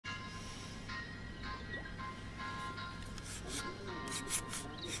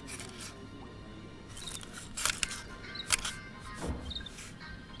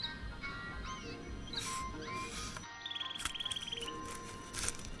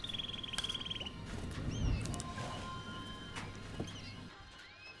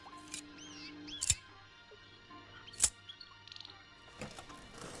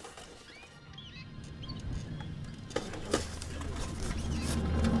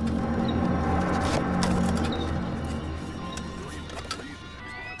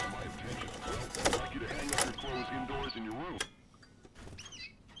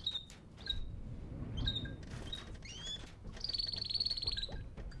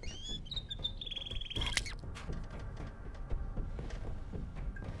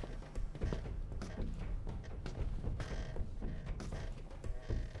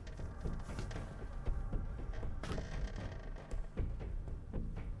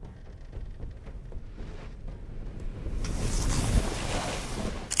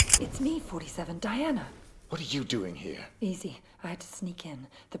It's me, 47, Diana. What are you doing here? Easy. I had to sneak in.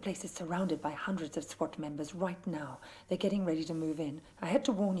 The place is surrounded by hundreds of SWAT members right now. They're getting ready to move in. I had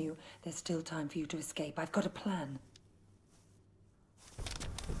to warn you, there's still time for you to escape. I've got a plan.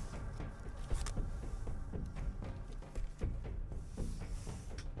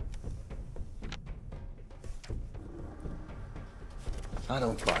 I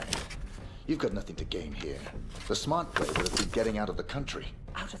don't buy it. You've got nothing to gain here. The smart play would have been getting out of the country.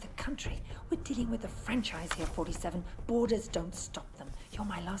 Out of the country? We're dealing with a franchise here, 47. Borders don't stop them. You're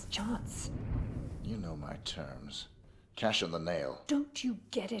my last chance. You know my terms. Cash on the nail. Don't you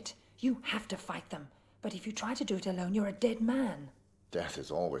get it? You have to fight them. But if you try to do it alone, you're a dead man. Death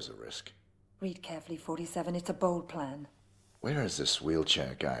is always a risk. Read carefully, 47. It's a bold plan. Where is this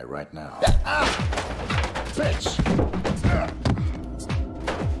wheelchair guy right now? Bitch!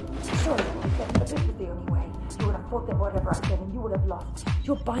 Sorry, 47, but this was the only way. You would have fought them whatever I said, and you would have lost.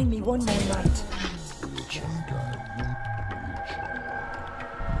 You're buying me one more night.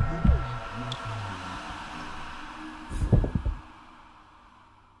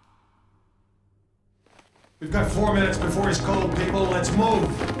 We've got 4 minutes before he's cold, people. Let's move.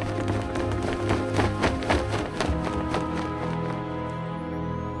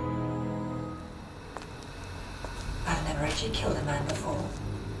 I've never actually killed a man before.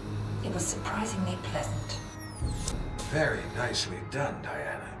 It was surprisingly pleasant. Very nicely done,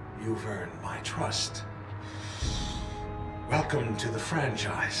 Diana. You've earned my trust. Welcome to the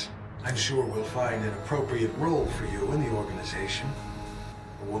franchise. I'm sure we'll find an appropriate role for you in the organization.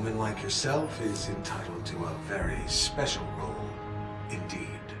 A woman like yourself is entitled to a very special role, indeed.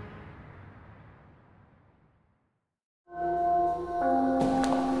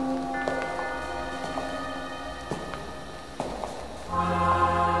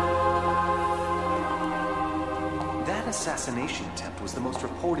 That assassination attempt was the most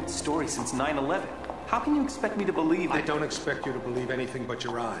reported story since 9/11. How can you expect me to believe that? I don't expect you to believe anything but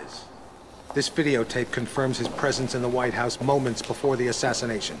your eyes. This videotape confirms his presence in the White House moments before the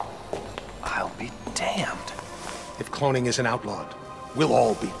assassination. I'll be damned. If cloning isn't outlawed, we'll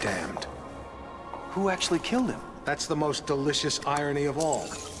all be damned. Who actually killed him? That's the most delicious irony of all.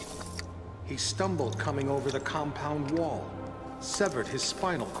 He stumbled coming over the compound wall, severed his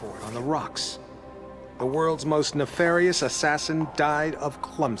spinal cord on the rocks. The world's most nefarious assassin died of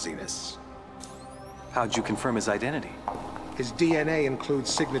clumsiness. How'd you confirm his identity? His DNA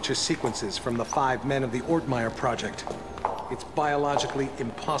includes signature sequences from the 5 men of the Ortmeyer project. It's biologically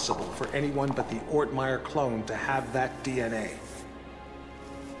impossible for anyone but the Ortmeyer clone to have that DNA.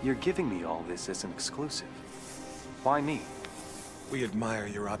 You're giving me all this as an exclusive. Why me? We admire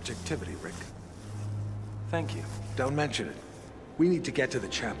your objectivity, Rick. Thank you. Don't mention it. We need to get to the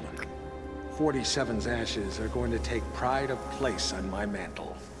chaplain. 47's ashes are going to take pride of place on my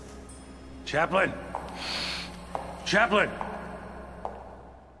mantle. Chaplain! Chaplain!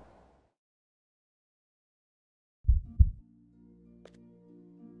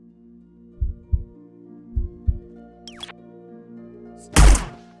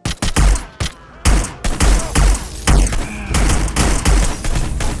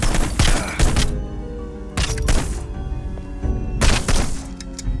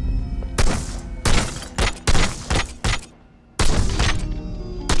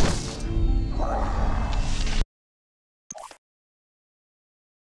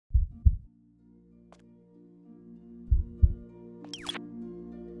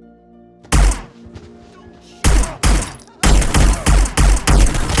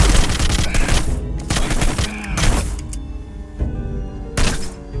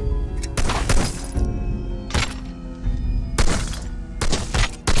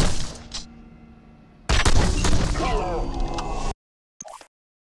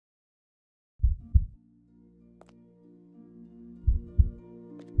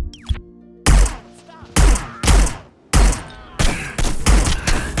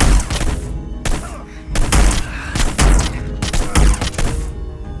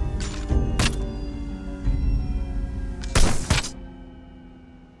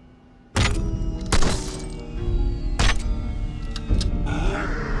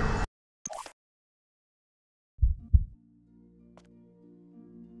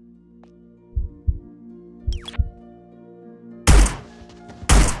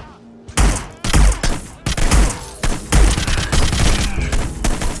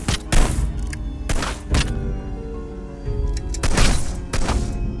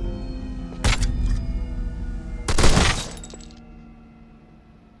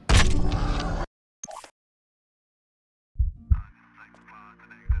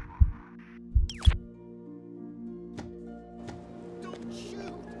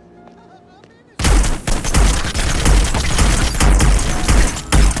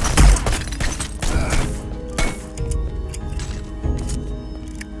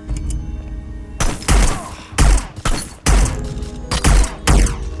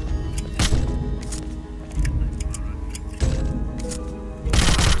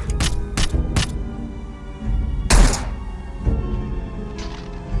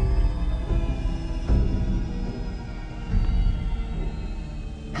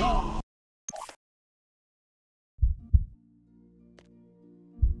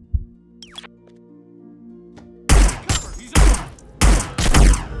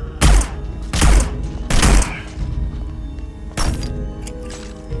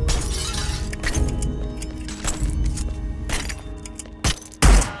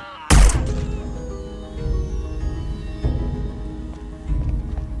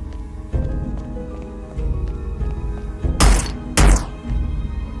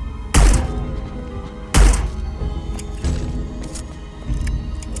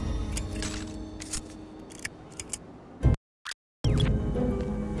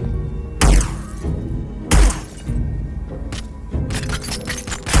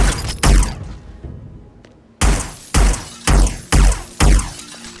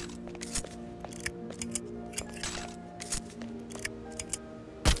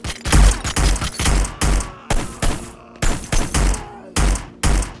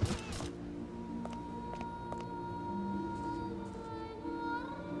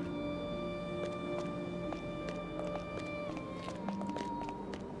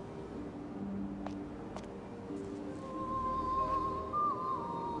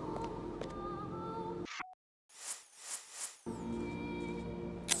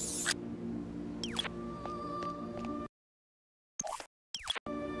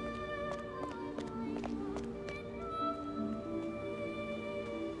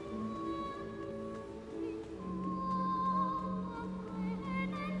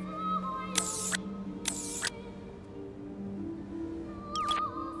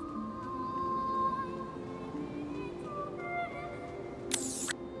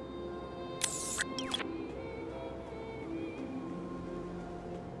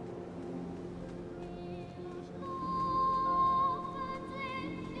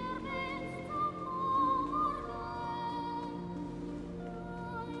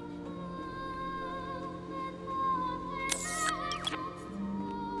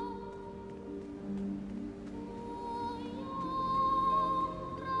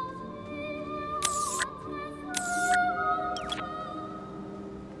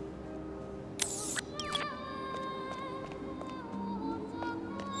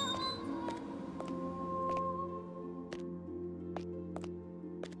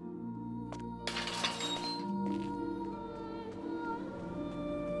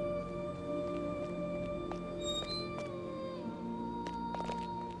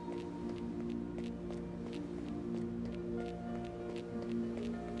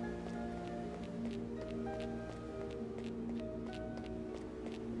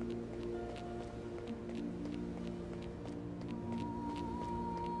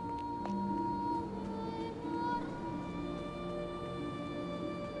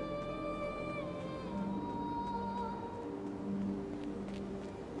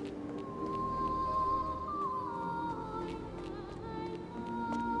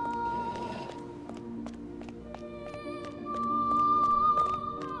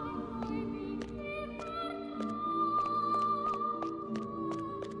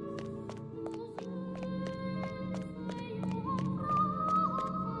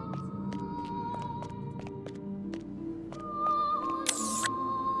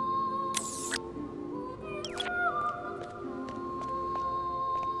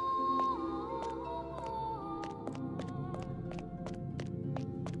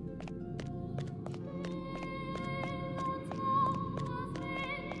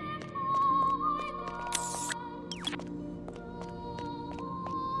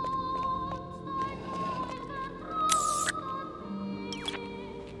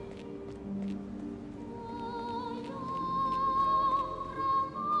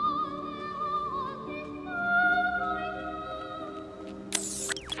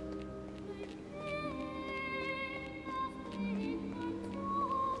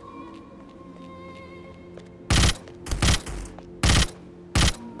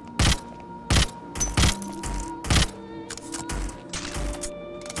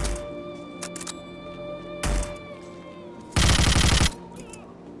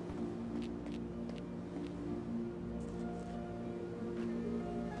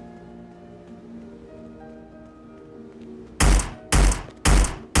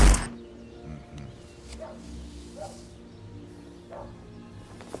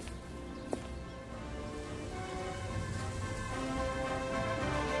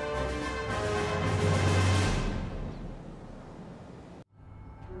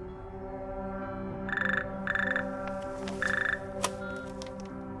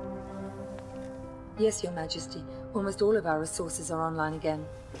 Yes, Your Majesty. Almost all of our resources are online again.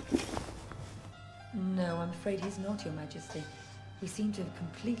 No, I'm afraid he's not, Your Majesty. We seem to have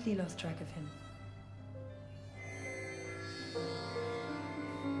completely lost track of him.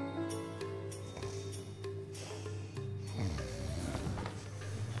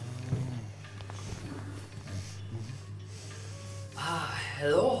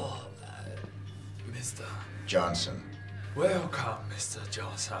 Hello, Mr. Johnson. Welcome, Mr.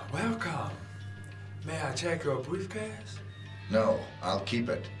 Johnson. Welcome. May I check your briefcase? No, I'll keep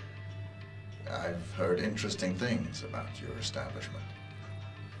it. I've heard interesting things about your establishment.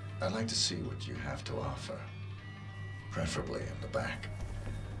 I'd like to see what you have to offer. Preferably in the back.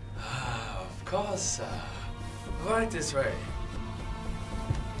 Of course, right this way.